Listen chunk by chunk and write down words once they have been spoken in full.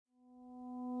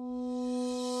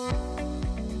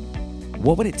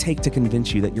What would it take to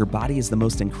convince you that your body is the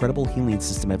most incredible healing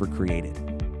system ever created?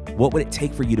 What would it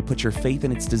take for you to put your faith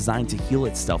in its design to heal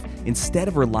itself instead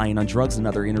of relying on drugs and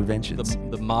other interventions?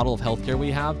 The model of healthcare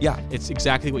we have, it's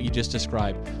exactly what you just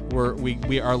described.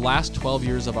 Our last 12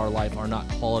 years of our life are not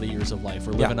quality years of life.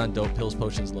 We're living on dope, pills,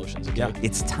 potions, lotions. Okay? Yeah,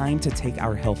 it's time to take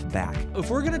our health back. If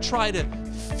we're going to try to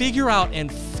figure out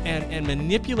and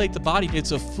manipulate the body,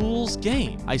 it's a fool's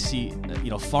game. I see,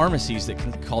 pharmacies that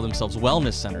can call themselves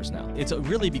wellness centers now. It's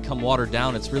really become watered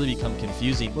down. It's really become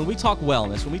confusing. When we talk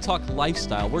wellness, when we talk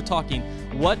lifestyle, we're talking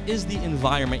what is the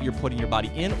environment you're putting your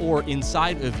body in or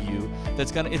inside of you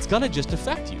it's gonna just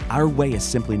affect you. Our way is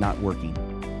simply not working.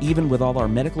 Even with all our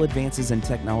medical advances and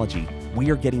technology,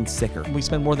 we are getting sicker. We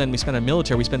spend more than we spend on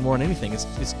military. We spend more on anything. It's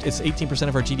 18%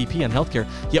 of our GDP on healthcare,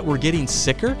 yet we're getting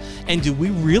sicker. And do we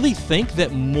really think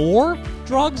that more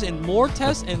drugs and more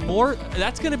tests and more,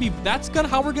 that's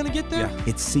how we're gonna get there? Yeah.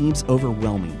 It seems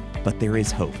overwhelming, but there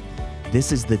is hope.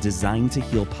 This is the Design to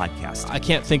Heal podcast. I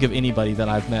can't think of anybody that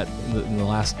I've met in the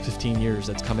last 15 years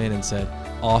that's come in and said,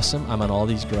 awesome, I'm on all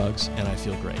these drugs and I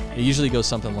feel great. It usually goes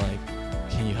something like,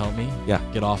 can you help me? Yeah.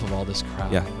 Get off of all this crap,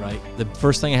 yeah. Right? The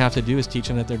first thing I have to do is teach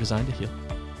them that they're designed to heal.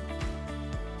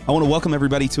 I want to welcome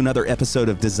everybody to another episode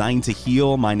of Design to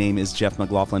Heal. My name is Jeff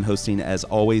McLaughlin, hosting as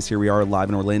always. Here we are live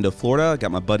in Orlando, Florida. I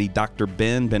got my buddy Dr.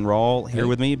 Ben Rawl here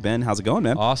with me. Ben, how's it going,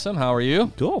 man? Awesome. How are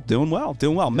you? Cool. Doing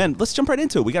well. Man, let's jump right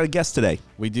into it. We got a guest today.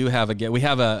 We do have a guest. We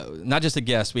have not just a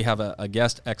guest. We have a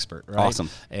guest expert, right? Awesome.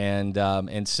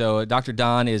 And so Dr.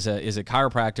 Don is a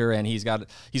chiropractor, and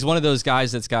he's one of those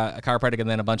guys that's got a chiropractic and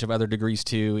then a bunch of other degrees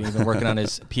too. He's been working on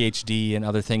his PhD and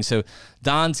other things. So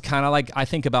Don's kind of like, I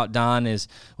think about Don is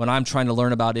when I'm trying to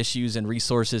learn about issues and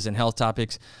resources and health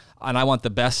topics, and I want the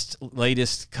best,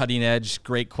 latest, cutting edge,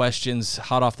 great questions,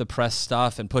 hot off the press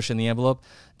stuff, and pushing the envelope.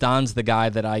 Don's the guy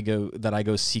that I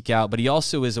go seek out, but he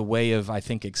also is a way of, I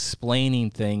think, explaining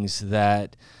things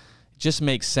that just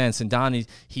makes sense. And Don,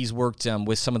 he's worked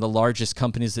with some of the largest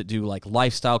companies that do like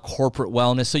lifestyle, corporate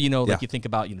wellness. So, you think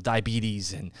about,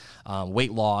 diabetes and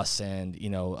weight loss and,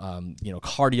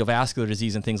 cardiovascular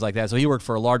disease and things like that. So he worked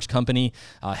for a large company,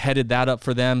 headed that up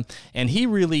for them. And he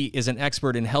really is an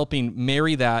expert in helping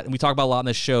marry that. And we talk about a lot on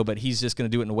this show, but he's just going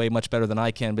to do it in a way much better than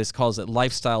I can. But he calls it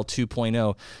Lifestyle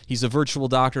 2.0. He's a virtual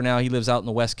doctor now. He lives out in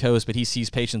the West Coast, but he sees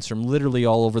patients from literally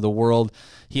all over the world.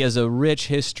 He has a rich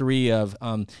history of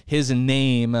his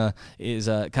name is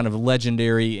kind of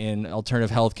legendary in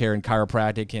alternative healthcare and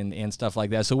chiropractic and stuff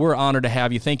like that. So we're honored to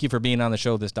have you. Thank you for being on the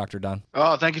show with us, Dr. Don.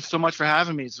 Oh, thank you so much for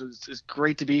having me. It's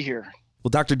great to be here. Well,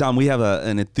 Dr. Don, we have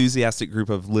an enthusiastic group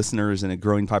of listeners and a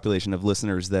growing population of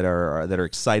listeners that are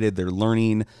excited. They're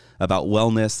learning about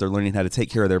wellness. They're learning how to take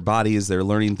care of their bodies. They're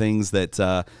learning things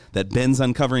that Ben's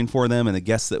uncovering for them, and the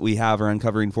guests that we have are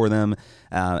uncovering for them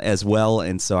as well.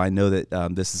 And so I know that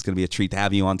this is going to be a treat to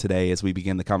have you on today as we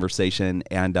begin the conversation.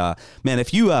 And man,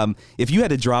 if you had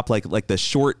to drop like the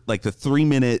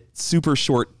 3-minute super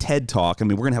short TED Talk, I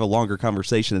mean, we're gonna have a longer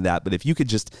conversation than that. But if you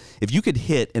could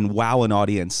hit and wow an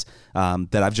audience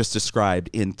that I've just described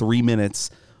in 3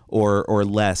 minutes or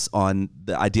less on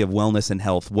the idea of wellness and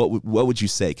health, what would you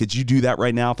say? Could you do that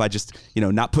right now if I just,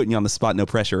 not putting you on the spot, no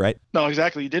pressure, right? No,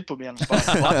 exactly. You did put me on the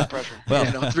spot. Lots of pressure.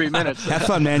 Well, 3 minutes. Have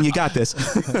fun, man. You got this.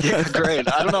 Yeah,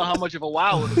 great. I don't know how much of a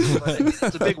wow it is, but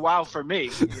it's a big wow for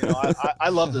me. I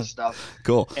love this stuff.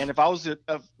 Cool. And if I was to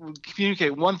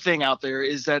communicate one thing out there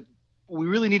is that we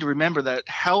really need to remember that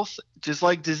health, just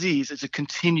like disease, is a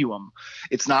continuum.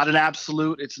 It's not an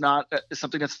absolute. It's not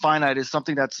something that's finite. It's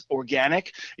something that's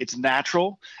organic. It's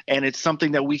natural. And it's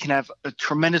something that we can have a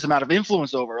tremendous amount of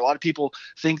influence over. A lot of people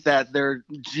think that their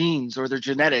genes or their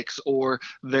genetics or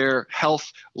their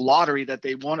health lottery that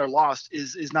they won or lost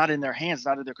is not in their hands,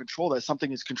 not in their control, that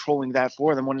something is controlling that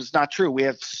for them, when it's not true. We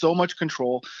have so much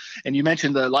control. And you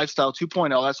mentioned the Lifestyle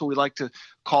 2.0. That's what we like to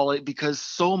call it, because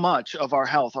so much of our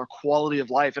health, our quality of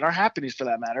life, and our happiness for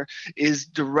that matter, is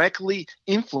directly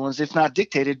influenced, if not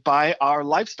dictated, by our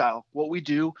lifestyle. What we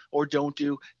do or don't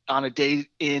do on a day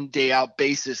in, day out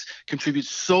basis contributes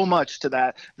so much to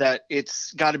that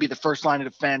it's got to be the first line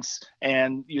of defense,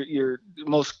 and your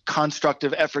most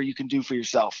constructive effort you can do for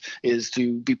yourself is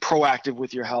to be proactive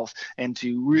with your health and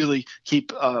to really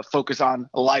keep focus on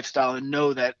a lifestyle and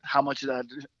know that how much of that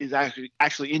is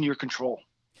actually in your control.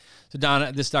 So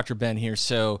Don, this is Dr. Ben here.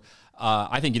 So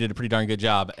I think you did a pretty darn good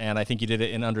job, and I think you did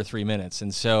it in under 3 minutes.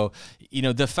 And so,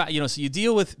 so you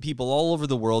deal with people all over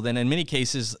the world, and in many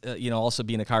cases, also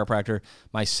being a chiropractor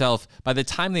myself, by the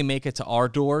time they make it to our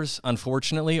doors,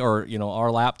 unfortunately, or, our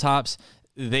laptops,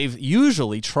 they've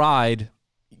usually tried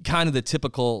kind of the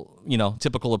typical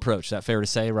typical approach. Is that fair to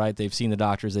say, right? They've seen the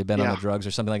doctors, they've been on the drugs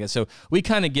or something like that. So we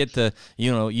kind of get the,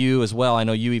 you as well. I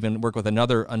know you even work with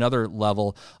another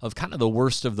level of kind of the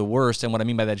worst of the worst. And what I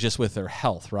mean by that, just with their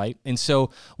health, right? And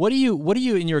so what do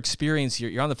you in your experience,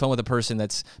 you're on the phone with a person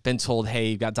that's been told, hey,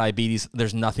 you've got diabetes,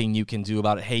 there's nothing you can do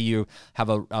about it. Hey, you have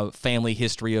a family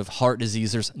history of heart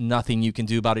disease, there's nothing you can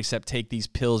do about it except take these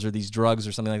pills or these drugs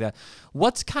or something like that.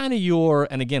 What's kind of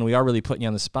and again, we are really putting you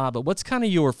on the spot, but what's kind of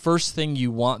your first thing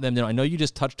you want them to know? I know you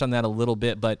just touched on that a little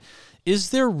bit, but is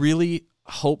there really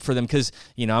hope for them? Because,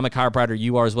 I'm a chiropractor,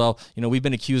 you are as well. We've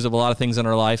been accused of a lot of things in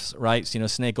our lives, right? So,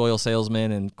 snake oil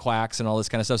salesmen and quacks and all this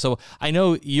kind of stuff. So I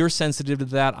know you're sensitive to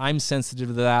that. I'm sensitive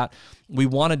to that. We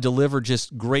want to deliver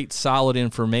just great, solid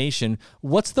information.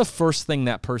 What's the first thing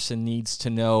that person needs to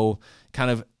know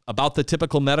kind of about the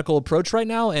typical medical approach right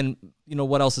now? And,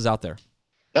 what else is out there?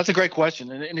 That's a great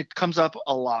question, and it comes up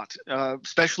a lot,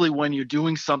 especially when you're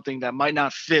doing something that might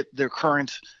not fit their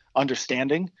current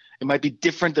understanding. It might be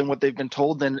different than what they've been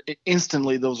told. Then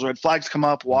instantly those red flags come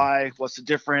up. Why? What's the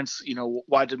difference?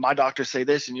 Why did my doctor say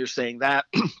this and you're saying that?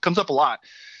 Comes up a lot,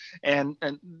 and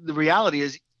the reality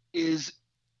is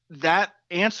that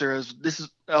answer is this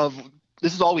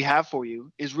is all we have for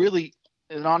you is really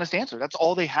an honest answer. That's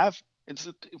all they have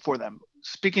for them.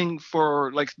 Speaking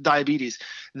for like diabetes,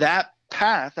 that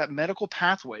medical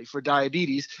pathway for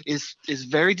diabetes is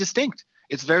very distinct.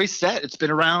 It's very set. It's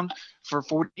been around for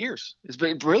 40 years. It's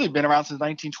really been around since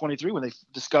 1923 when they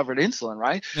discovered insulin,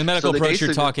 right? The medical approach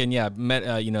you're talking,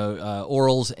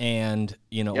 orals and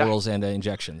orals and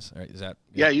injections. Right? Is that?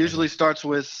 Usually starts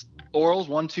with orals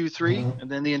 1, 2, 3, and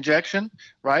then the injection,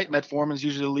 right? Metformin is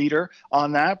usually the leader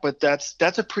on that, but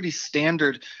that's a pretty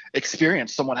standard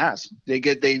experience someone has.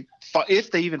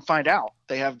 If they even find out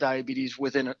they have diabetes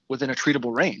within a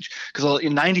treatable range, because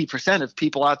 90% of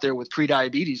people out there with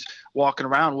pre-diabetes walking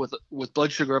around with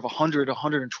blood sugar of 100,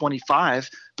 125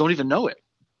 don't even know it.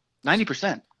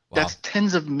 90%. Wow. That's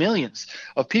tens of millions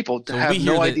of people to have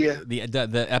no idea.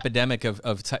 The epidemic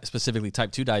of specifically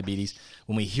type 2 diabetes,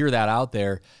 when we hear that out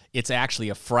there, it's actually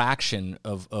a fraction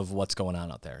of what's going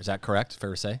on out there. Is that correct?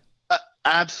 Fair to say?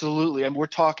 Absolutely. And we're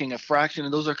talking a fraction,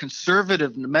 and those are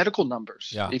conservative medical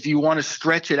numbers. Yeah. If you want to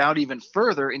stretch it out even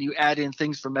further and you add in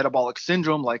things for metabolic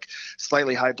syndrome like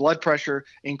slightly high blood pressure,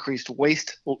 increased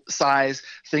waist size,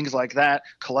 things like that,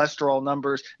 cholesterol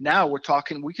numbers, now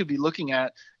we could be looking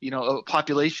at, a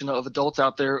population of adults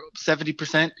out there,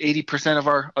 70%, 80% of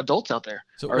our adults out there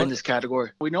are in this category.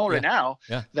 We know right now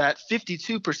that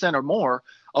 52% or more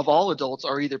of all adults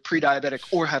are either pre-diabetic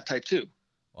or have type 2.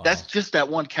 Wow. That's just that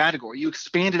one category. You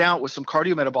expand it out with some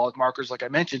cardiometabolic markers, like I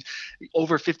mentioned,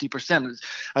 over 50%.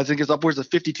 I think it's upwards of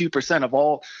 52% of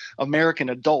all American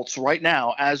adults right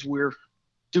now, as we're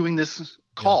doing this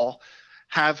call,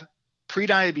 have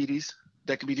pre-diabetes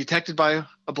that can be detected by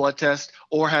a blood test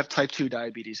or have type 2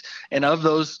 diabetes. And of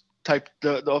those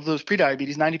of those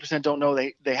pre-diabetes, 90% don't know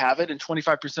they have it, and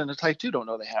 25% of type 2 don't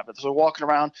know they have it. So they're walking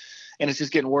around and it's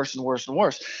just getting worse and worse and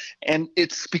worse. And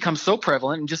it's become so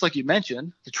prevalent. And just like you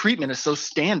mentioned, the treatment is so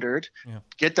standard. Yeah.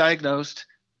 Get diagnosed,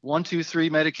 1, 2, 3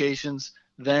 medications,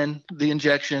 then the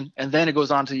injection, and then it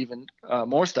goes on to even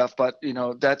more stuff. But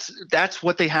that's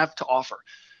what they have to offer.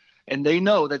 And they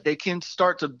know that they can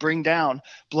start to bring down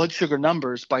blood sugar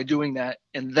numbers by doing that.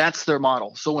 And that's their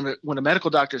model. So when a medical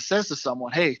doctor says to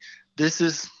someone, hey,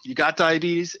 you got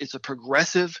diabetes, it's a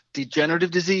progressive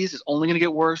degenerative disease, it's only going to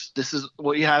get worse, this is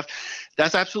what you have,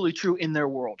 that's absolutely true in their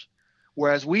world.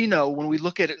 Whereas we know when we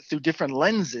look at it through different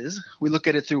lenses, we look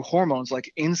at it through hormones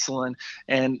like insulin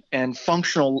and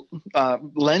functional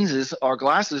lenses or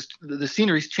glasses, the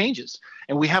scenery changes.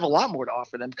 And we have a lot more to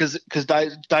offer them because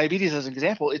diabetes, as an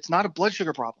example, it's not a blood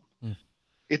sugar problem.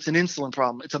 It's an insulin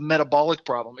problem. It's a metabolic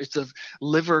problem. It's a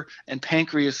liver and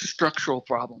pancreas structural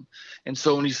problem. And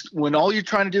so when all you're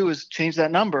trying to do is change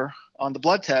that number on the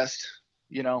blood test,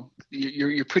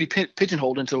 you're pretty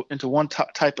pigeonholed into one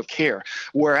type of care.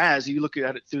 Whereas you look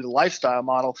at it through the lifestyle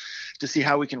model to see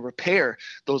how we can repair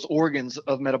those organs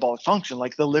of metabolic function,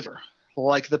 like the liver,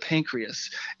 like the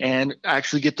pancreas, and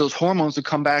actually get those hormones to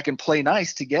come back and play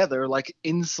nice together, like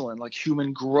insulin, like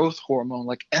human growth hormone,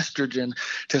 like estrogen,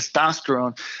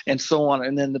 testosterone, and so on.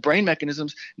 And then the brain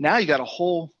mechanisms, now you got a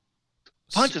whole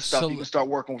bunch of stuff So you can start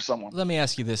working with someone. let me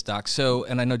ask you this, Doc. So,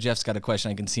 and I know Jeff's got a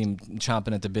question. I can see him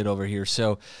chomping at the bit over here.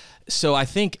 So I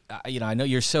think, I know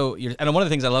and one of the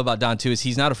things I love about Don too is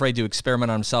he's not afraid to experiment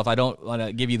on himself. I don't want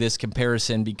to give you this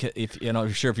comparison because if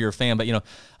you're a fan, but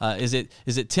is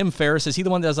it Tim Ferriss? Is he the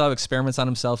one that does a lot of experiments on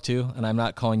himself too? And I'm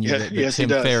not calling you Yes, Tim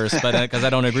Ferriss, but because I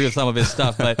don't agree with some of his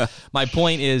stuff. But my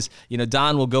point is,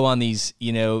 Don will go on these,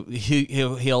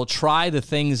 he'll try the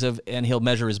things and he'll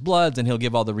measure his bloods and he'll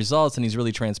give all the results and he's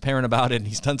really transparent about it. And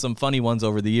he's done some funny ones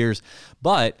over the years,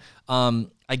 but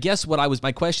I guess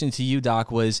my question to you,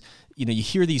 Doc, was, you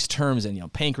hear these terms and,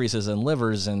 pancreases and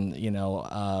livers and,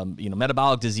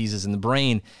 metabolic diseases in the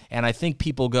brain. And I think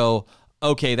people go,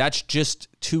 okay, that's just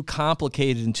too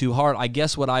complicated and too hard. I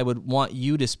guess what I would want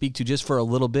you to speak to just for a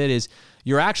little bit is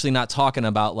you're actually not talking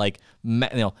about like,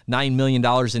 $9 million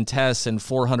in tests and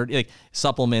 400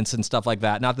 supplements and stuff like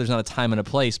that. Not that there's not a time and a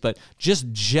place, but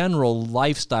just general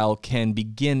lifestyle can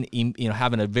begin,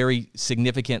 having a very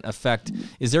significant effect.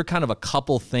 Is there kind of a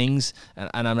couple things,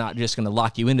 and I'm not just going to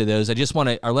lock you into those. I just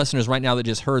want our listeners right now that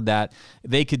just heard that,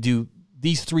 they could do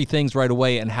these 3 things right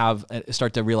away and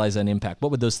start to realize an impact. What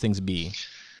would those things be?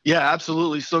 Yeah,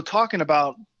 absolutely. So talking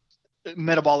about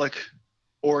metabolic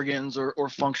organs or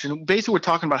function, basically we're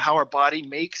talking about how our body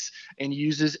makes and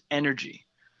uses energy.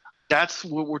 That's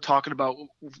what we're talking about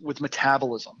with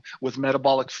metabolism, with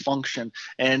metabolic function.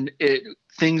 And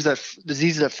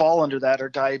diseases that fall under that are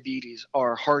diabetes,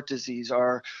 are heart disease,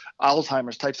 are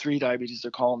Alzheimer's, type 3 diabetes, they're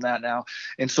calling that now.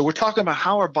 And so we're talking about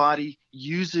how our body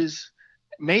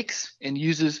makes and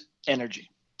uses energy.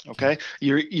 Okay.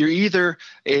 You're either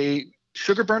a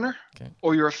sugar burner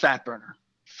or you're a fat burner,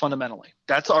 fundamentally.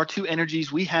 That's our 2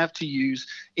 energies we have to use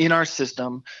in our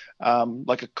system.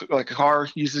 Like a car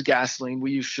uses gasoline,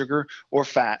 we use sugar or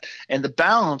fat. And the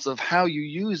balance of how you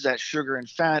use that sugar and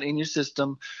fat in your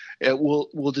system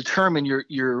will determine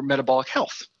your metabolic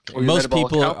health. Most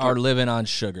people are living on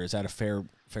sugar. Is that a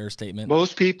fair statement?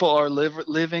 Most people are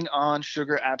living on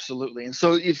sugar, absolutely. And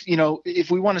so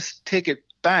if we want to take it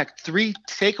back, 3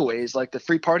 takeaways, like the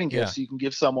 3 parting gifts you can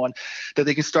give someone that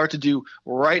they can start to do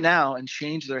right now and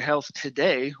change their health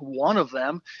today. One of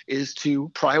them is to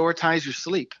prioritize your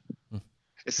sleep.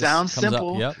 It sounds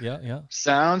simple. Yeah.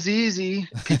 Sounds easy.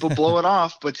 People blow it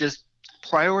off, but just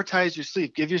prioritize your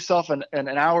sleep. Give yourself an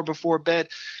hour before bed.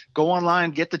 Go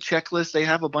online, get the checklist. They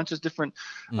have a bunch of different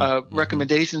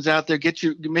recommendations out there.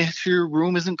 Make sure your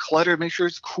room isn't cluttered. Make sure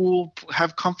it's cool.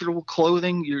 Have comfortable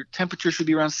clothing. Your temperature should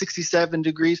be around 67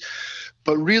 degrees.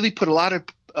 But really put a lot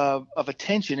of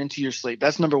attention into your sleep.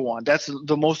 That's number 1. That's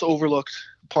the most overlooked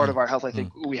part of our health I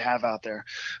think we have out there.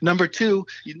 Number 2,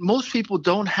 most people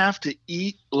don't have to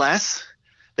eat less.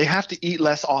 They have to eat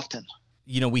less often.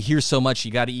 We hear so much,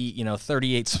 you got to eat,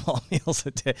 38 small meals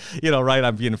a day, right?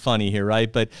 I'm being funny here,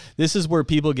 right? But this is where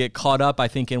people get caught up, I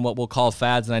think, in what we'll call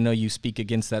fads. And I know you speak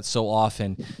against that so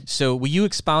often. So will you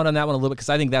expound on that one a little bit? Because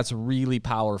I think that's really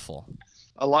powerful.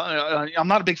 I'm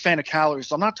not a big fan of calories.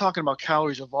 So I'm not talking about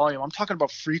calories or volume. I'm talking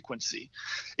about frequency.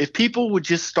 If people would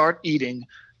just start eating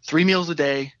 3 meals a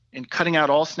day and cutting out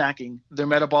all snacking, their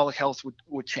metabolic health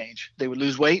would change. They would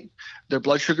lose weight, their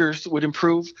blood sugars would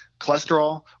improve,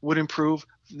 cholesterol would improve.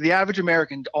 The average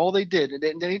American, all they did,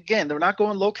 and again, they're not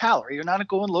going low calorie, you're not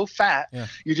going low fat,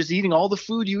 you're just eating all the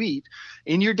food you eat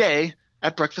in your day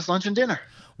at breakfast, lunch, and dinner.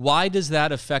 Why does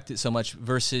that affect it so much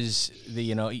versus the,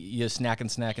 you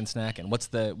snacking? What's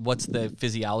the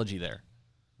physiology there?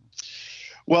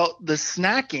 Well, the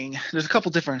snacking, there's a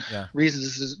couple different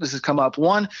reasons this has come up.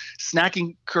 One,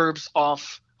 snacking curbs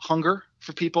off hunger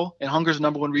for people, and hunger is the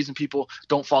number 1 reason people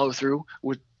don't follow through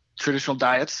with traditional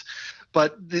diets.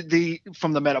 But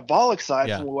from the metabolic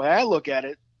side, from the way I look at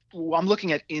it, I'm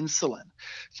looking at insulin.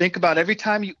 Think about every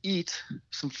time you eat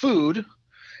some food,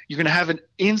 you're going to have an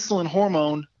insulin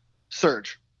hormone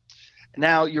surge.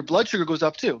 Now your blood sugar goes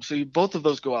up too. So both of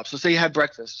those go up. So say you had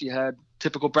breakfast, you had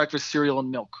typical breakfast cereal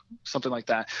and milk, something like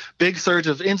that. Big surge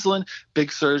of insulin, big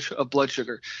surge of blood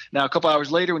sugar. Now a couple hours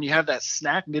later, when you have that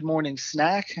snack, mid-morning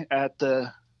snack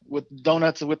with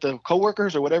donuts with the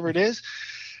coworkers or whatever it is,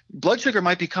 blood sugar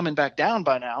might be coming back down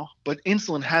by now, but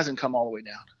insulin hasn't come all the way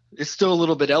down. It's still a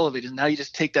little bit elevated. Now you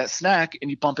just take that snack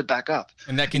and you bump it back up.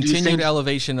 And that continued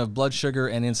elevation of blood sugar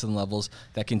and insulin levels,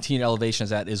 that continued elevation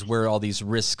is where all these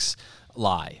risks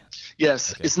lie.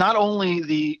 Yes. Okay. It's not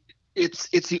only it's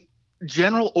the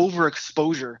general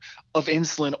overexposure of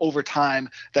insulin over time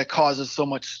that causes so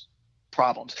much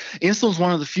problems. Insulin is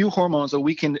one of the few hormones that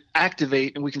we can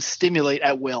activate and we can stimulate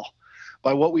at will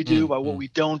by what we do, by what we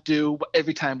don't do,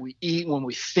 every time we eat, when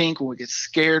we think, when we get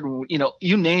scared,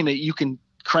 you name it, you can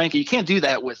cranky. You can't do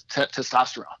that with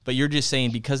testosterone. But you're just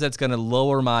saying because that's going to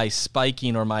lower my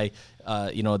spiking or my,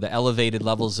 the elevated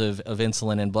levels of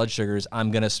insulin and blood sugars,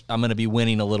 I'm gonna be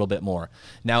winning a little bit more.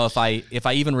 Now, if I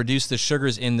even reduce the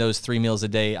sugars in those 3 meals a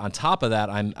day, on top of that,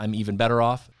 I'm even better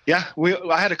off. Yeah,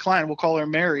 I had a client, we'll call her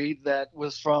Mary, that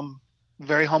was from a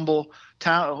very humble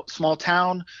town, small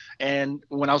town, and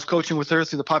when I was coaching with her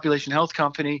through the Population Health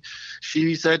Company,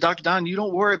 she said, Dr. Don, you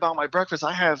don't worry about my breakfast.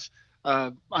 I have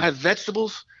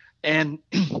vegetables and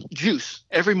juice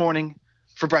every morning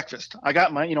for breakfast. I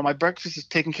got my breakfast is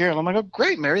taken care of. I'm like, oh,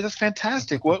 great, Mary, that's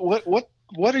fantastic.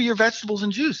 What are your vegetables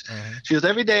and juice? Uh-huh. She goes,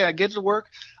 every day I get to work,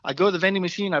 I go to the vending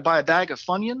machine, I buy a bag of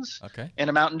Funyuns and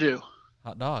a Mountain Dew.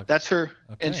 Hot dog. That's her.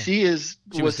 Okay. And she was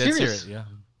dead serious. Yeah.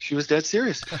 She was dead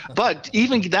serious. But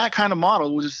even that kind of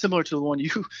model, which is similar to the one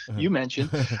you mentioned,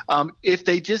 if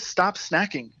they just stop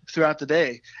snacking throughout the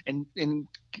day, and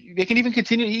they can even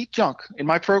continue to eat junk. In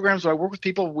my programs where I work with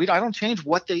people, I don't change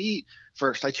what they eat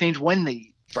first. I change when they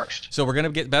eat first. So we're going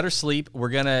to get better sleep. We're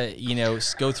going to,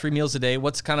 go 3 meals a day.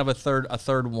 What's kind of a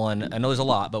third one? I know there's a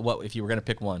lot, but what if you were going to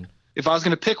pick one? If I was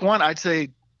going to pick one, I'd say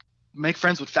make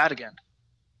friends with fat again.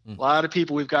 A lot of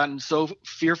people, we've gotten so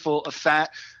fearful of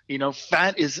fat.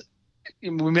 Fat is,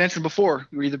 we mentioned before,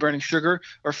 we're either burning sugar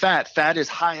or fat. Fat is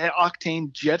high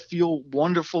octane jet fuel,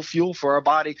 wonderful fuel for our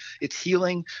body. It's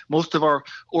healing. Most of our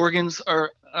organs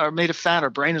are made of fat.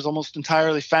 Our brain is almost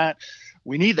entirely fat.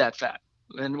 We need that fat.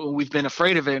 And we've been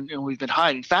afraid of it and we've been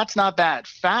hiding. Fat's not bad.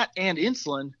 Fat and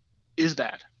insulin is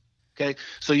bad. Okay.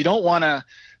 So you don't want to,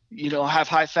 have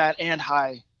high fat and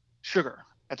high sugar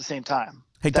at the same time.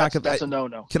 Hey, Doc, that's a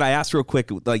no-no. Can I ask real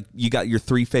quick, like, you got your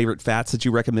 3 favorite fats that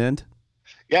you recommend?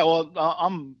 Yeah, well,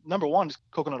 I'm number one is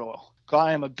coconut oil.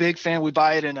 I am a big fan. We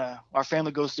buy it in our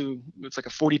family goes through, it's like a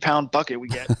 40-pound bucket we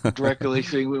get directly.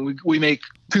 So we make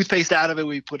toothpaste out of it.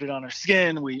 We put it on our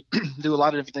skin. We do a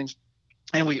lot of different things,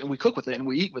 and we cook with it and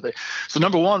we eat with it. So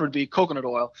number one would be coconut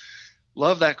oil.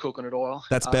 Love that coconut oil.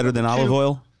 That's better than olive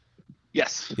oil?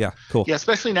 Yes. Yeah, cool. Yeah,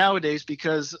 especially nowadays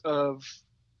because of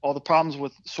all the problems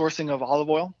with sourcing of olive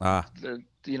oil. There's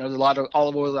a lot of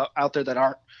olive oil out there that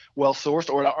aren't well sourced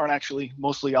or aren't actually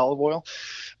mostly olive oil,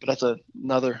 but that's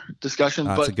another discussion.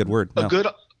 That's a good word. No.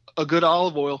 A good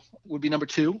olive oil would be number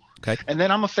 2. Okay. And then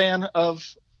I'm a fan of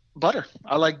butter.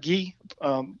 I like ghee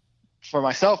for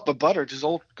myself, but butter, just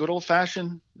good old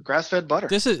fashioned grass-fed butter.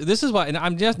 This is why, and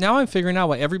I'm figuring out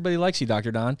why everybody likes you,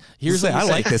 Dr. Don. Here's what I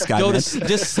like this guy.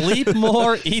 Just sleep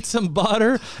more, eat some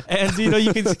butter, and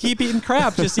you can keep eating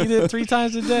crap. Just eat it 3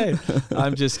 times a day.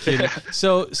 I'm just kidding.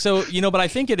 So but I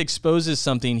think it exposes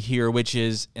something here, which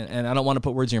is, and I don't want to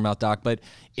put words in your mouth, Doc, but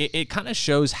it kind of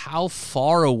shows how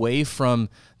far away from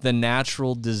the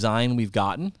natural design we've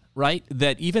gotten, right?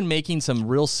 That even making some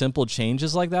real simple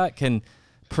changes like that can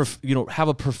have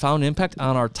a profound impact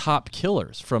on our top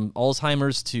killers, from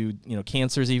Alzheimer's to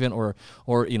cancers even, or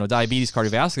diabetes,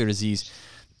 cardiovascular disease.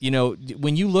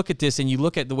 When you look at this and you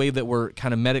look at the way that we're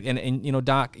kind of and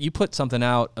Doc, you put something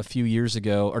out a few years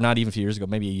ago, or not even a few years ago,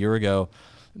 maybe a year ago,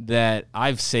 that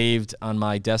I've saved on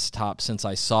my desktop since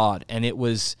I saw it, and it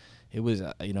was I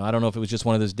don't know if it was just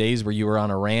one of those days where you were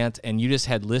on a rant and you just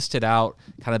had listed out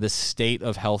kind of the state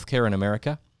of healthcare in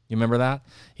America. You remember that?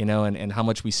 And how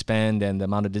much we spend and the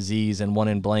amount of disease and one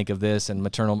in blank of this and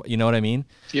maternal, you know what I mean?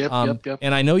 Yep.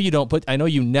 And I know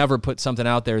you never put something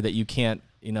out there that you can't,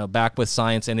 back with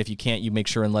science. And if you can't, you make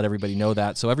sure and let everybody know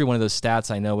that. So every one of those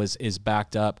stats I know is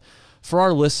backed up. For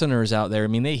our listeners out there, I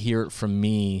mean, they hear it from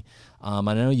me. I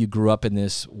know you grew up in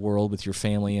this world with your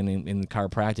family and in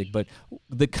chiropractic, but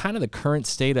the current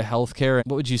state of healthcare,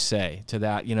 what would you say to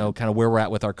that? Kind of where we're at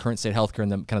with our current state of healthcare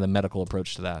and the kind of the medical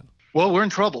approach to that. Well, we're in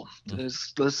trouble.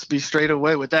 Let's be straight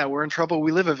away with that. We're in trouble.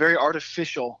 We live a very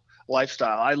artificial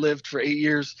lifestyle. I lived for 8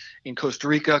 years in Costa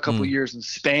Rica, a couple of years in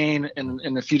Spain, and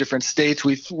in a few different states.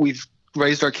 We've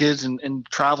raised our kids and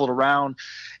traveled around,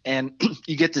 and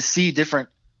you get to see different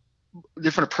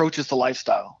approaches to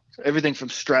lifestyle. Everything from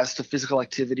stress to physical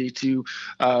activity to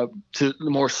the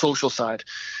more social side.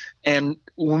 And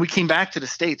when we came back to the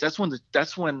States,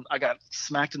 that's when I got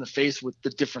smacked in the face with the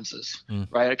differences,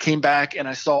 right? I came back and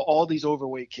I saw all these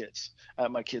overweight kids at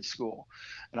my kids' school,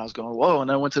 and I was going, whoa.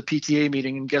 And I went to a PTA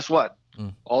meeting, and guess what?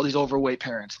 All these overweight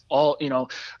parents,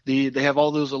 they have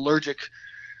all those allergic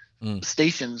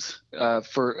stations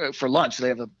for lunch. They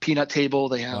have a peanut table,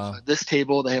 they have this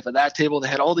table, they have that table. They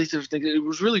had all these different things. It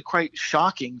was really quite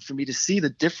shocking for me to see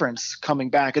the difference coming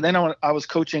back. And then I was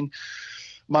coaching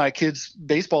my kids'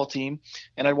 baseball team,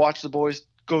 and I'd watch the boys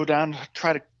go down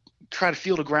try to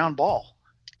field a ground ball,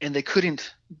 and they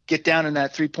couldn't get down in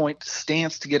that 3-point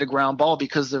stance to get a ground ball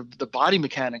because the body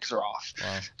mechanics are off.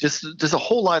 Wow. Just there's a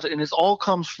whole lot, and it all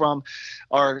comes from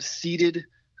our seated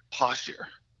posture,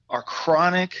 our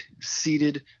chronic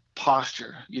seated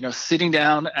posture. Sitting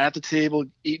down at the table,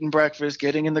 eating breakfast,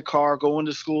 getting in the car, going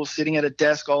to school, sitting at a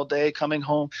desk all day, coming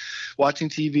home, watching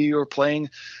TV or playing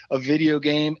a video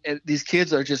game. And these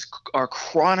kids are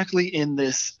chronically in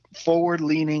this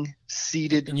forward-leaning,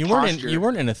 seated and you posture.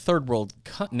 weren't in a third world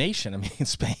nation. I mean,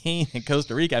 Spain and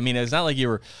Costa Rica. I mean, it's not like you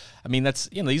were. I mean, that's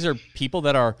these are people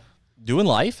that are doing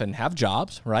life and have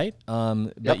jobs, right?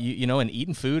 But Yep. and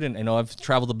eating food, and I've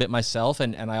traveled a bit myself,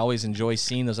 and I always enjoy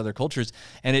seeing those other cultures,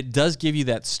 and it does give you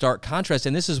that stark contrast.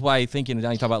 And this is why I think, you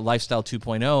talk about lifestyle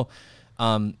 2.0.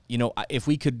 If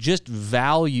we could just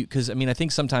value, because I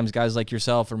think sometimes guys like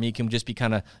yourself or me can just be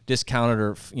kind of discounted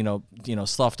or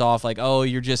sloughed off, like, oh,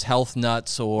 you're just health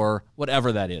nuts or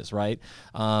whatever that is, right?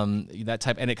 That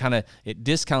type, and it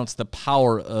discounts the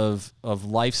power of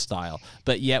lifestyle.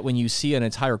 But yet when you see an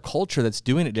entire culture that's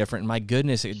doing it different, my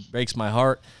goodness, it breaks my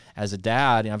heart as a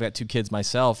dad. I've got 2 kids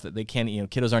myself that they can't,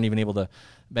 kiddos aren't even able to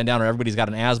bend down, or everybody's got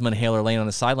an asthma inhaler laying on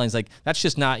the sidelines. Like, that's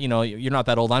just not, you're not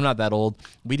that old. I'm not that old.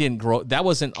 We didn't grow. That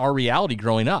wasn't our reality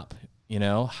growing up.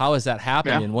 How has that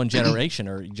happened in one generation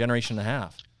or generation and a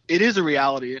half? It is a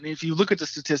reality. And if you look at the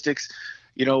statistics,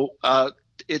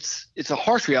 it's a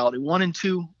harsh reality. 1 in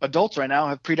 2 adults right now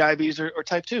have prediabetes or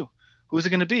type 2. Who's it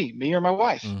going to be? Me or my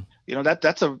wife?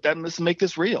 Let's make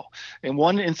this real. And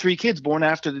 1 in 3 kids born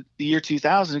after the year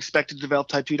 2000 expected to develop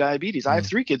type 2 diabetes. I have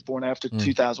 3 kids born after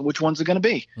 2000. Which one's it going to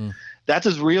be? That's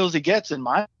as real as it gets in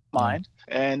my mind.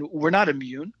 And we're not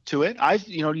immune to it.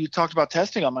 You talked about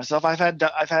testing on myself. I've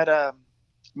had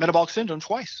metabolic syndrome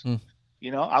twice.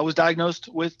 I was diagnosed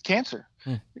with cancer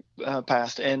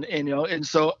past, and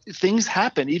so things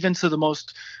happen even to the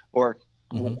most, or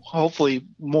hopefully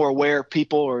more aware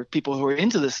people, or people who are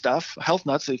into this stuff, health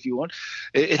nuts, if you want.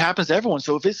 It happens to everyone.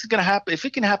 So if it's going to happen, if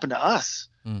it can happen to us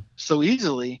so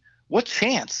easily, what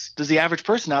chance does the average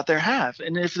person out there have?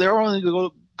 And if they're only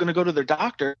going to go to their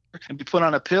doctor and be put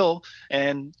on a pill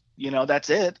and that's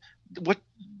it,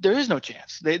 there is no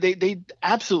chance. They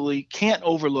absolutely can't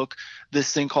overlook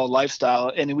this thing called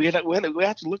lifestyle, and we have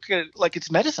to look at it like it's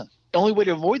medicine. The only way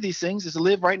to avoid these things is to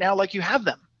live right now like you have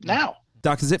them now.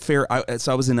 Doc, is it fair?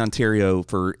 So I was in Ontario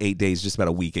for 8 days just about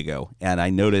a week ago, and I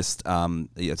noticed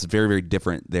it's very, very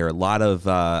different there. A lot of,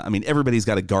 everybody's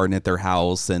got a garden at their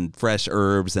house and fresh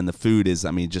herbs, and the food is,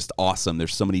 just awesome.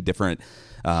 There's so many different,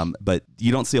 but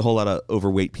you don't see a whole lot of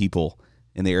overweight people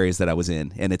in the areas that I was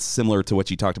in. And it's similar to what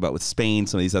you talked about with Spain,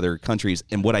 some of these other countries.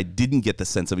 And what I didn't get the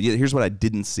sense of, here's what I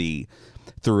didn't see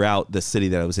throughout the city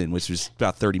that I was in, which was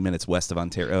about 30 minutes west of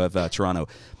Toronto,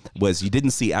 was you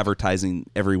didn't see advertising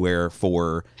everywhere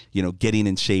for, getting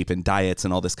in shape and diets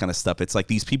and all this kind of stuff. It's like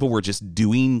these people were just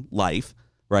doing life,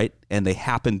 right? And they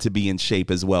happened to be in shape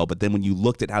as well. But then when you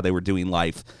looked at how they were doing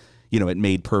life, it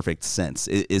made perfect sense.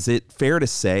 Is it fair to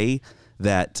say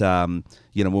that,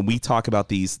 when we talk about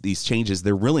these changes,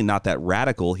 they're really not that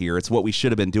radical here? It's what we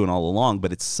should have been doing all along,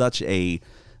 but it's such a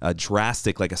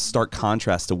drastic, like a stark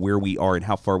contrast to where we are and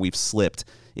how far we've slipped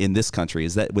in this country.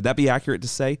 Would that be accurate to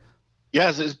say?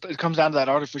 Yes, it comes down to that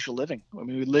artificial living.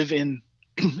 We live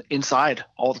inside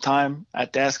all the time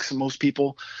at desks. Most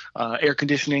people, air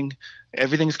conditioning,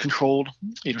 everything's controlled.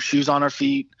 Shoes on our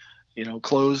feet,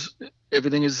 clothes.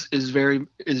 Everything is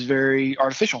very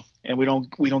artificial, and we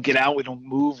don't get out. We don't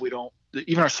move.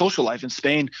 Even our social life in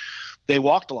Spain, they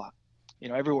walked a lot.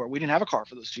 Everywhere. We didn't have a car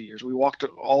for those 2 years. We walked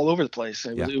all over the place.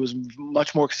 It was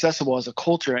much more accessible as a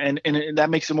culture, and that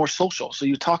makes it more social. So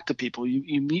you talk to people,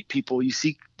 you meet people, you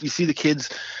see the kids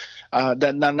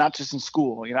that not just in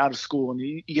school, out of school, and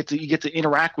you get to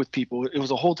interact with people. It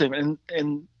was a whole thing. And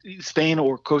in Spain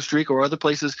or Costa Rica or other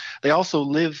places, they also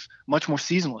live much more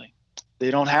seasonally.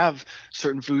 They don't have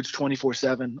certain foods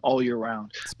 24/7 all year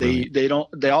round.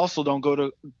 They also don't go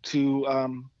to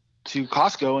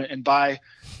Costco and buy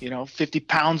 50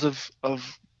 pounds of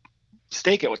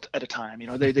steak at a time.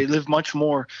 They live much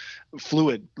more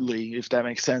fluidly, if that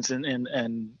makes sense,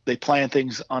 and they plan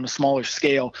things on a smaller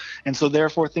scale, and so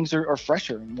therefore things are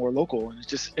fresher and more local.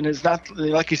 And it's not,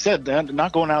 like you said, they're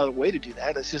not going out of the way to do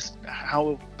that. It's just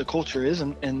how the culture is,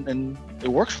 and it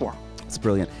works for them. It's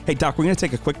brilliant. Hey, Doc, we're going to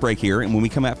take a quick break here, and when we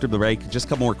come after the break, just a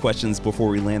couple more questions before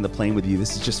we land the plane with you.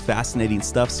 This is just fascinating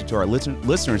stuff. So to our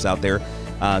listeners out there,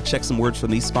 check some words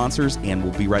from these sponsors, and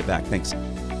we'll be right back. Thanks.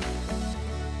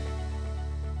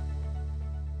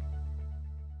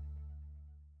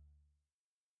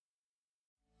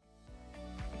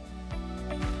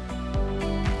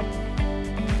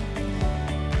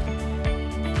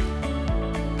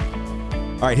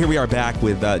 All right, here we are back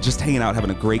with just hanging out,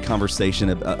 having a great conversation,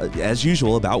 as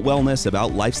usual, about wellness,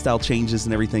 about lifestyle changes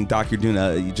and everything. Doc, you're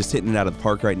just hitting it out of the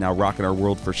park right now, rocking our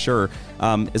world for sure.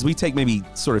 As we take maybe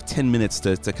sort of 10 minutes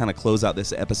to kind of close out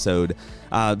this episode,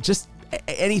 just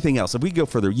anything else, if we go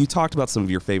further, you talked about some of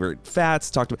your favorite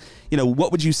fats, talked about,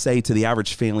 what would you say to the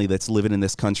average family that's living in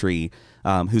this country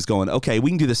who's going, okay, we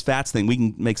can do this fats thing, we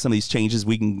can make some of these changes,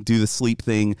 we can do the sleep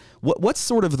thing. What's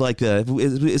sort of like,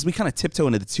 as we kind of tiptoe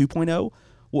into the 2.0,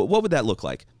 what would that look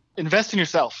like? Invest in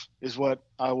yourself is what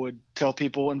I would tell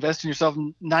people. Invest in yourself.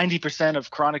 90% of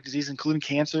chronic disease, including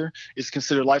cancer, is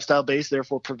considered lifestyle based,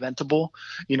 therefore preventable.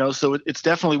 So it's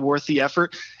definitely worth the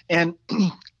effort. And,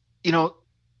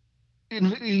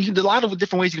 a lot of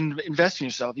different ways you can invest in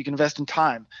yourself. You can invest in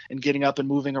time and getting up and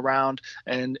moving around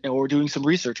or doing some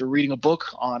research or reading a book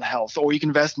on health, or you can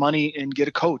invest money and get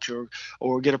a coach or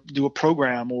do a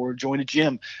program or join a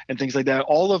gym and things like that.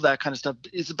 All of that kind of stuff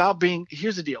is about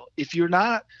here's the deal. If you're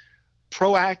not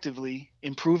proactively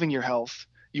improving your health,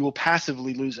 you will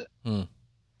passively lose it.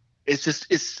 It's just,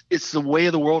 it's the way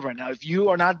of the world right now. If you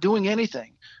are not doing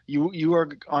anything, you're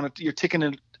ticking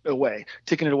it away.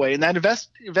 And that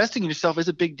investing in yourself is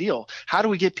a big deal. How do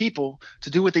we get people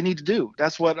to do what they need to do?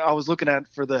 That's what I was looking at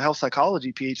for the health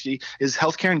psychology PhD, is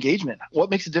healthcare engagement. What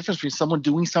makes a difference between someone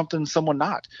doing something and someone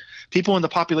not? People in the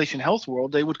population health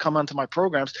world, they would come onto my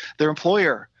programs. Their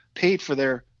employer paid for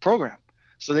their program,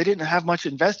 so they didn't have much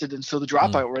invested, and so the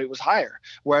dropout rate was higher.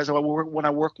 Whereas when I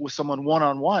work with someone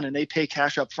one-on-one and they pay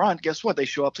cash up front, guess what? They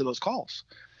show up to those calls.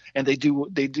 And they do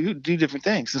different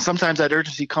things. And sometimes that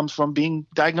urgency comes from being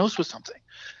diagnosed with something.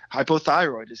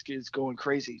 Hypothyroid is going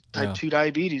crazy. Type 2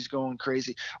 diabetes going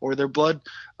crazy. Or their blood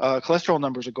cholesterol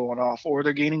numbers are going off. Or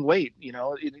they're gaining weight.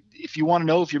 If you want to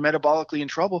know if you're metabolically in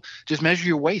trouble, just measure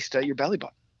your waist at your belly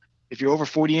button. If you're over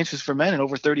 40 inches for men and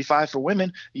over 35 for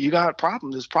women, you got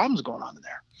problems. There's problems going on in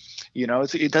there.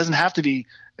 It doesn't have to be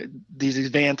these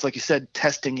advanced, like you said,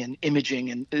 testing and imaging.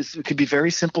 And it could be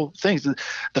very simple things.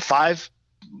 The 5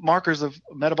 markers of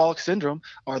metabolic syndrome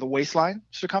are the waistline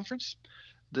circumference,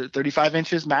 the 35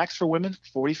 inches max for women,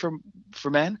 40 for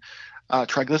men,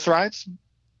 triglycerides,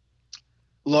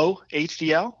 low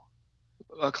HDL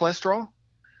cholesterol,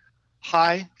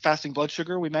 high fasting blood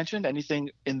sugar. We mentioned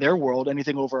anything in their world,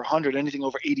 anything over 100, anything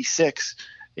over 86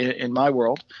 in my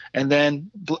world, and then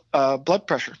blood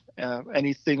pressure,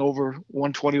 anything over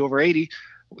 120 over 80.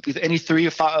 With any 3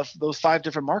 of those 5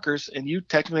 different markers, and you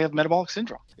technically have metabolic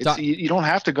syndrome. You don't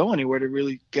have to go anywhere to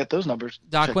really get those numbers.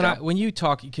 Doc, when you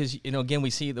talk, because again, we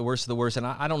see the worst of the worst, and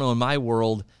I don't know, in my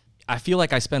world, I feel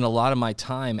like I spend a lot of my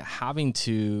time having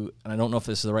to, and I don't know if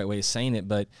this is the right way of saying it,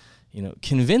 but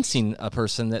convincing a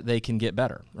person that they can get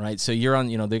better, right? So you're on,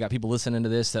 they got people listening to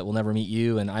this that will never meet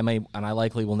you, and I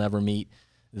likely will never meet.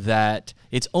 That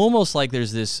it's almost like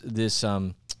there's this.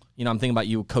 I'm thinking about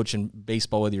you coaching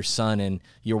baseball with your son, and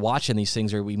you're watching these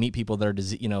things, or we meet people that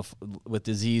are, with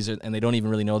disease, and they don't even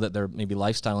really know that they're maybe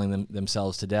lifestyling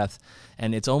themselves to death.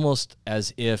 And it's almost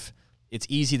as if it's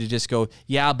easy to just go,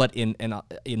 yeah, but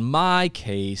in my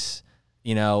case,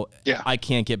 I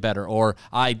can't get better, or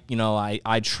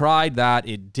I tried that,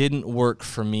 it didn't work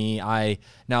for me.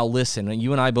 Now listen,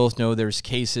 you and I both know there's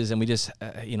cases, and we just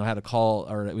had a call,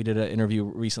 or we did an interview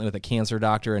recently with a cancer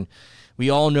doctor, and we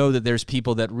all know that there's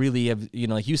people that really have,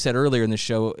 like you said earlier in the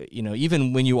show,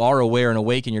 even when you are aware and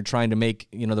awake and you're trying to make,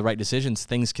 the right decisions,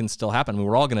 things can still happen. I mean,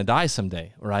 we're all going to die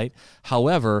someday, right?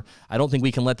 However, I don't think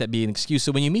we can let that be an excuse.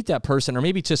 So when you meet that person, or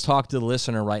maybe just talk to the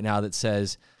listener right now that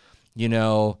says,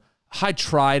 I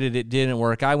tried it, it didn't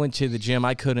work. I went to the gym,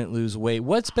 I couldn't lose weight.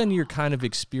 What's been your kind of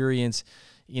experience,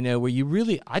 where you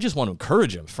really, I just want to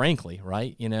encourage them, frankly,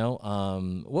 right?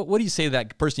 What do you say to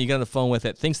that person you get on the phone with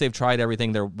that thinks they've tried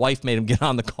everything, their wife made them get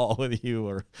on the call with you,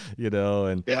 or,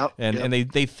 and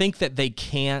they think that they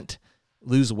can't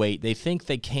lose weight. They think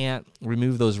they can't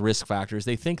remove those risk factors.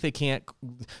 They think they can't,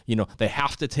 they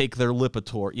have to take their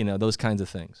Lipitor, those kinds of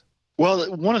things.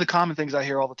 Well, one of the common things I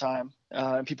hear all the time,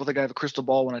 and people think I have a crystal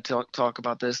ball when I talk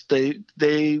about this,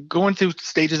 they go into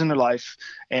stages in their life,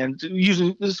 and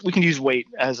using this, we can use weight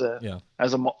as a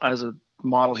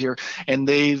model here, and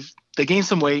they gain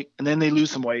some weight, and then they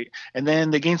lose some weight, and then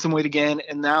they gain some weight again,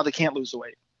 and now they can't lose the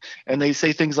weight, and they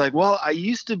say things like, well, I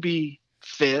used to be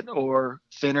fit or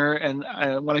thinner, and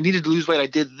when I needed to lose weight, I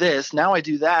did this. Now I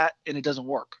do that, and it doesn't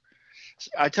work.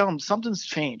 I tell them something's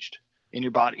changed in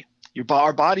your body.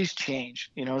 Our bodies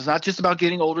change. It's not just about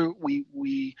getting older.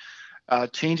 We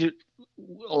change it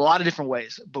a lot of different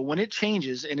ways. But when it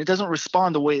changes and it doesn't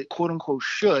respond the way it quote unquote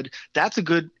should, that's a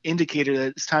good indicator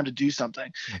that it's time to do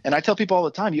something. And I tell people all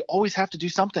the time, you always have to do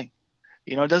something.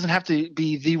 It doesn't have to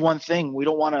be the one thing. We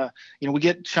don't want to, we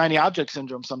get shiny object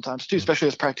syndrome sometimes too, especially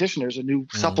as practitioners, a new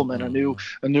supplement, a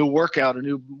new workout, a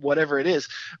new whatever it is,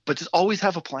 but just always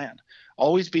have a plan.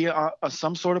 Always be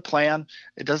some sort of plan.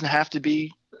 It doesn't have to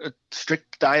be a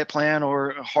strict diet plan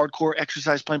or a hardcore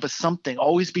exercise plan, but something.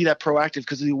 Always be that proactive,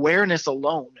 because the awareness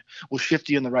alone will shift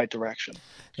you in the right direction.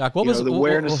 Doc, what was the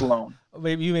awareness alone?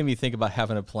 Maybe you made me think about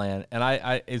having a plan,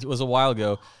 and it was a while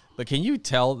ago. But can you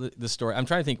tell the story? I'm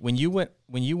trying to think. When you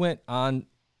went on,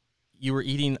 you were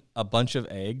eating a bunch of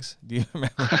eggs. Do you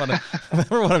remember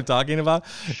what I'm talking about?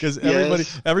 Because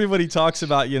everybody talks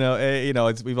about,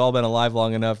 we've all been alive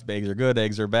long enough. Eggs are good,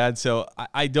 eggs are bad. So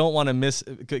I don't want to miss.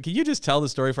 Can you just tell the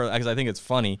story because I think it's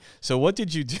funny. So what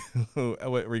did you do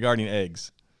regarding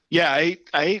eggs? Yeah, I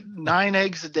ate 9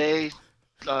 eggs a day,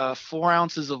 4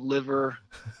 ounces of liver,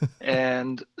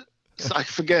 and I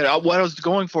forget what I was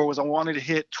going for was I wanted to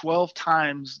hit 12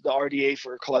 times the RDA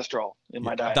for cholesterol in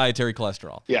my diet. Dietary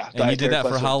cholesterol. Yeah. And you did that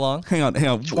for how long? Hang on.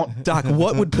 Doc,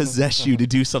 what would possess you to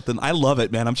do something? I love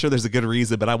it, man. I'm sure there's a good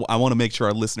reason, but I want to make sure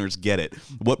our listeners get it.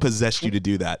 What possessed you to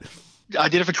do that? I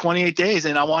did it for 28 days,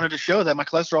 and I wanted to show that my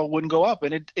cholesterol wouldn't go up,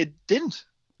 and it didn't.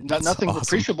 Nothing awesome.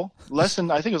 Appreciable. Less than,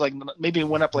 I think it was like, maybe it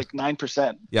went up like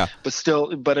 9%. Yeah.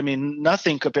 But I mean,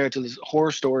 nothing compared to the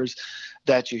horror stories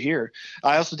that you hear.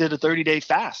 I also did a 30-day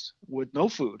fast with no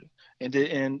food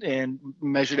and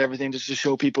measured everything just to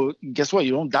show people, guess what?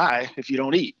 You don't die if you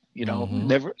don't eat,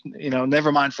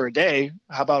 never mind for a day.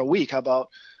 How about a week? How about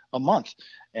a month?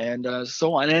 And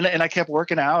so on. And I kept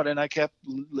working out, and I kept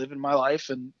living my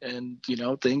life, and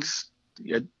things.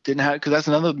 It didn't have, because that's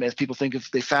another myth. People think if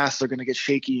they fast, they're going to get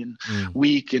shaky and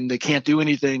weak, and they can't do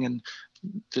anything, and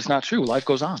just not true. Life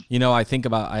goes on. I think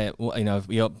about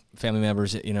family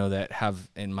members that have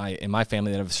in my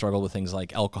family that have struggled with things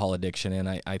like alcohol addiction, and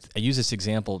I use this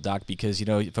example, Doc, because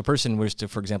if a person was to,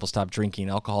 for example, stop drinking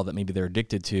alcohol that maybe they're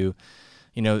addicted to,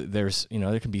 there's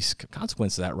there can be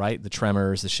consequences of that, right? The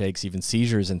tremors, the shakes, even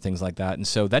seizures, and things like that. And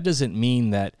so that doesn't mean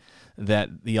that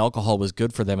the alcohol was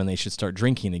good for them and they should start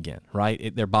drinking again,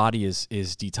 right? Their body is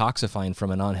detoxifying from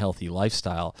an unhealthy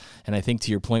lifestyle. And I think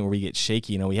to your point where we get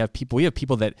shaky, we have people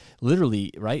that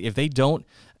literally, right, if they don't,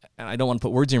 and I don't want to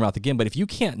put words in your mouth again, but if you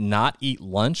can't not eat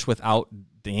lunch without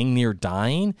dang near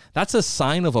dying, that's a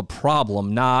sign of a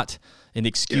problem, not an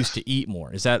excuse to eat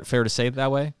more. Is that fair to say it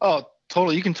that way? Oh,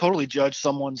 totally. You can totally judge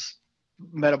someone's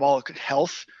metabolic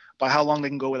health by how long they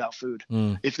can go without food.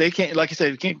 If they can't, like you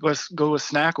said, you can't go a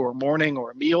snack or a morning or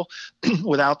a meal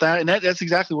without that. And that's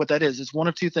exactly what that is. It's one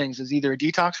of two things. It's either a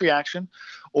detox reaction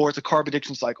or it's a carb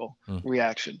addiction cycle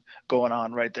reaction going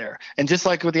on right there. And just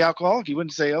like with the alcoholic, you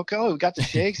wouldn't say, okay, we got the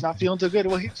shakes, not feeling too good.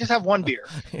 Well, just have one beer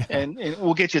and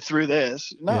we'll get you through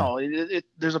this. No,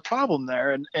 there's a problem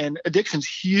there. And addiction's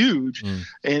huge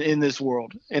in this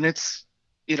world. And it's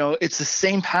the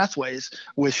same pathways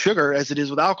with sugar as it is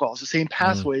with alcohol. It's the same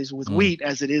pathways with wheat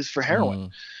as it is for heroin.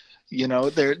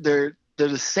 They're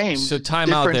the same. So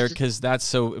time out there, because that's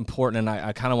so important, and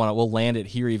I kind of we'll land it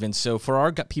here even. So for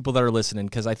our people that are listening,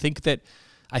 because I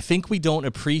think we don't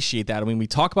appreciate that. I mean, we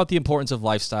talk about the importance of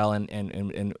lifestyle and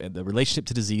the relationship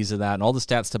to disease of that and all the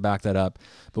stats to back that up.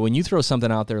 But when you throw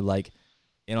something out there like,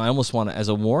 I almost want to, as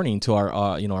a warning to our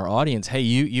our audience, hey,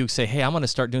 you say, hey, I'm going to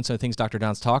start doing some things Dr.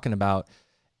 Don's talking about.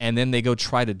 And then they go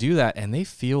try to do that, and they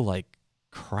feel like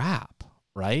crap,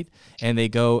 right? And they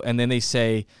go, and then they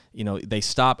say, they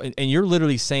stop. And you're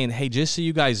literally saying, hey, just so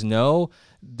you guys know,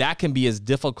 that can be as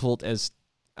difficult as,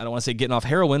 I don't want to say getting off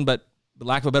heroin, but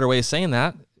lack of a better way of saying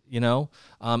that,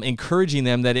 encouraging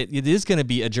them that it is going to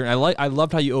be a journey. I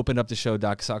loved how you opened up the show,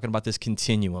 Doc, talking about this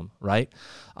continuum, right?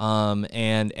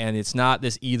 And it's not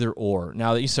this either or.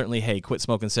 Now that you certainly, hey, quit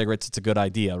smoking cigarettes, it's a good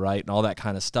idea, right? And all that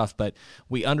kind of stuff. But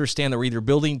we understand that we're either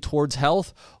building towards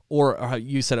health or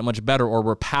you said it much better, or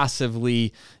we're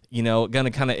passively, going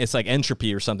to kind of, it's like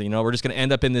entropy or something, we're just going to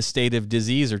end up in this state of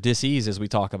disease or dis-ease as we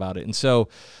talk about it. And so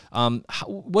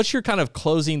what's your kind of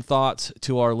closing thoughts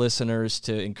to our listeners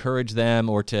to encourage them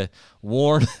or to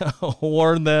warn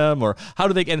them, or how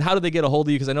do they get a hold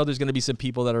of you? Because I know there's going to be some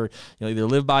people that are, either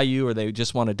live by you or they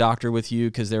just want a doctor with you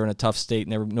because they're in a tough state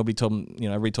and everybody told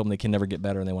them they can never get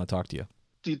better and they want to talk to you.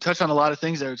 You touched on a lot of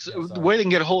things there. The way they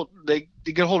can get a hold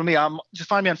of me, just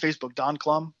find me on Facebook, Don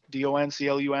Clum,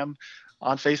 DONCLUM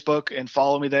on Facebook, and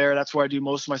follow me there. That's where I do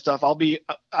most of my stuff.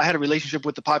 I had a relationship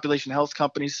with the population health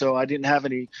company, so I didn't have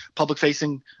any public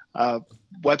facing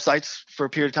websites for a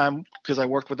period of time because I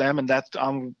worked with them, and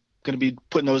I'm going to be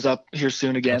putting those up here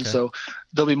soon again. Okay. So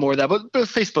there'll be more of that, but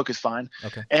Facebook is fine.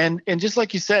 Okay. And just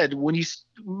like you said, when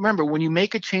you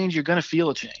make a change, you're going to feel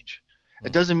a change.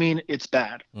 It doesn't mean it's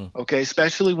bad. Okay.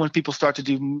 Especially when people start to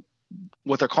do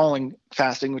what they're calling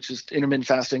fasting, which is intermittent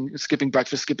fasting, skipping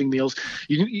breakfast, skipping meals,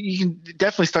 you can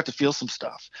definitely start to feel some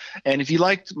stuff. And if you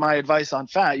liked my advice on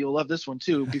fat, you'll love this one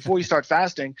too. Before you start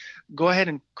fasting, go ahead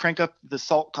and crank up the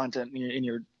salt content in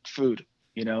your food.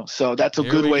 So that's a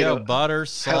good way to butter,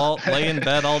 salt, lay in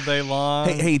bed all day long.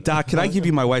 Hey, Doc, can I give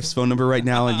you my wife's phone number right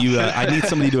now? And I need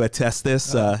somebody to attest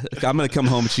this. I'm going to come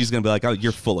home and she's going to be like, "Oh,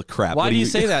 you're full of crap." Why do you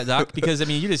say that, Doc? Because I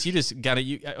mean, you just got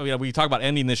to. We talk about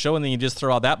ending the show and then you just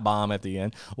throw out that bomb at the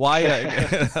end. Why?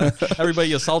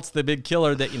 Everybody assaults the big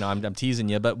killer. That I'm teasing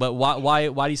you, but why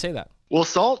do you say that? Well,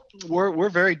 salt, we're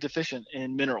very deficient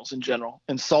in minerals in general,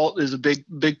 and salt is a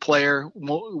big player.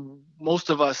 Most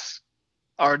of us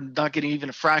are not getting even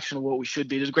a fraction of what we should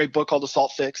be. There's a great book called The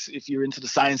Salt Fix if you're into the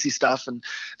sciencey stuff, and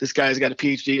this guy's got a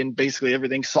PhD in basically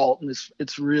everything salt, and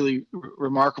it's really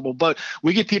remarkable. But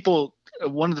we get people,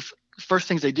 one of the first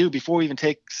things they do before we even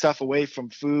take stuff away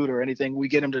from food or anything, we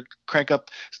get them to crank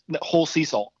up whole sea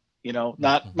salt,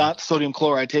 not sodium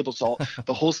chloride table salt,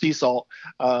 but whole sea salt.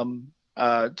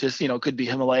 Could be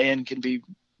Himalayan, can be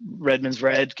Redmond's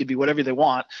Red, could be whatever they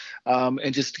want,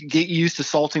 and just get used to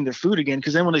salting their food again.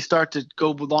 Because then when they start to go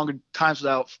longer times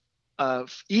without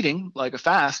eating, like a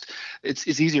fast, it's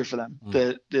easier for them.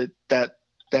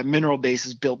 That mineral base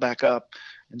is built back up,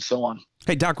 and so on.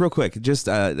 Hey, Doc, real quick, just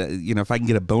if I can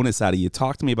get a bonus out of you,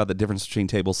 talk to me about the difference between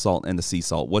table salt and the sea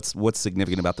salt. What's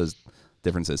significant about those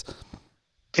differences?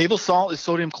 Table salt is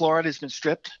sodium chloride. It's been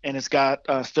stripped, and it's got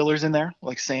fillers in there,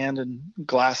 like sand and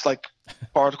glass-like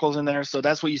particles in there. So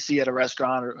that's what you see at a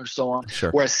restaurant or so on.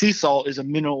 Sure. Whereas sea salt is a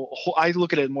mineral. I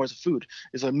look at it more as a food.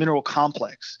 It's a mineral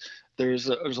complex. There's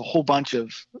a whole bunch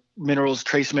of minerals,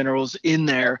 trace minerals in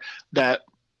there that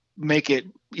make it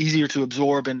easier to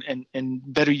absorb and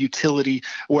better utility.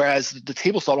 Whereas the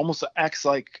table salt almost acts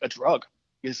like a drug.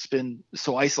 It's been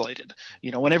so isolated.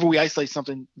 Whenever we isolate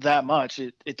something that much,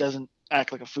 it doesn't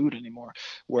act like a food anymore.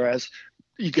 Whereas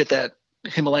you get that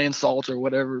Himalayan salt or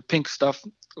whatever pink stuff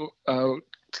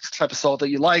type of salt that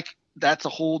you like, that's a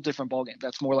whole different ballgame.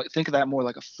 That's more like, think of that more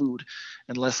like a food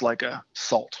and less like a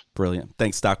salt. Brilliant.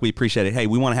 Thanks, Doc. We appreciate it. Hey,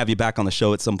 we want to have you back on the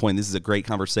show at some point. This is a great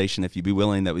conversation. If you'd be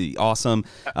willing, that would be awesome.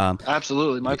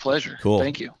 Absolutely. My pleasure. Cool.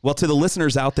 Thank you. Well, to the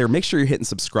listeners out there, make sure you're hitting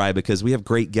subscribe because we have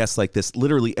great guests like this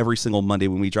literally every single Monday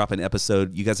when we drop an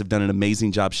episode. You guys have done an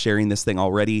amazing job sharing this thing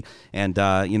already. And,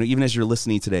 even as you're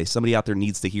listening today, somebody out there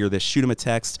needs to hear this. Shoot them a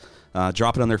text.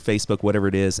 Drop it on their Facebook, whatever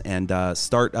it is, and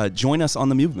join us on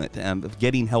the movement of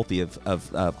getting healthy, of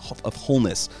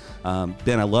wholeness.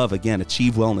 Ben, I love, again,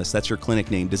 Achieve Wellness. That's your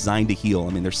clinic name, Designed to Heal.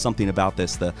 I mean, there's something about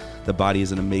this. The body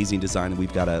is an amazing design, and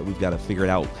we've got to figure it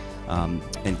out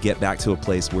and get back to a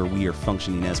place where we are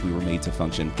functioning as we were made to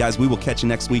function. Guys, we will catch you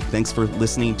next week. Thanks for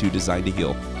listening to Designed to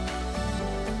Heal.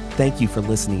 Thank you for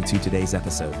listening to today's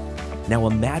episode. Now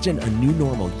imagine a new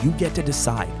normal you get to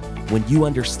decide when you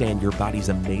understand your body's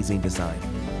amazing design.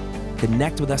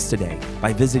 Connect with us today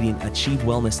by visiting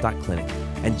achievewellness.clinic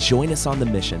and join us on the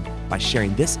mission by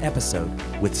sharing this episode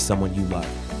with someone you love.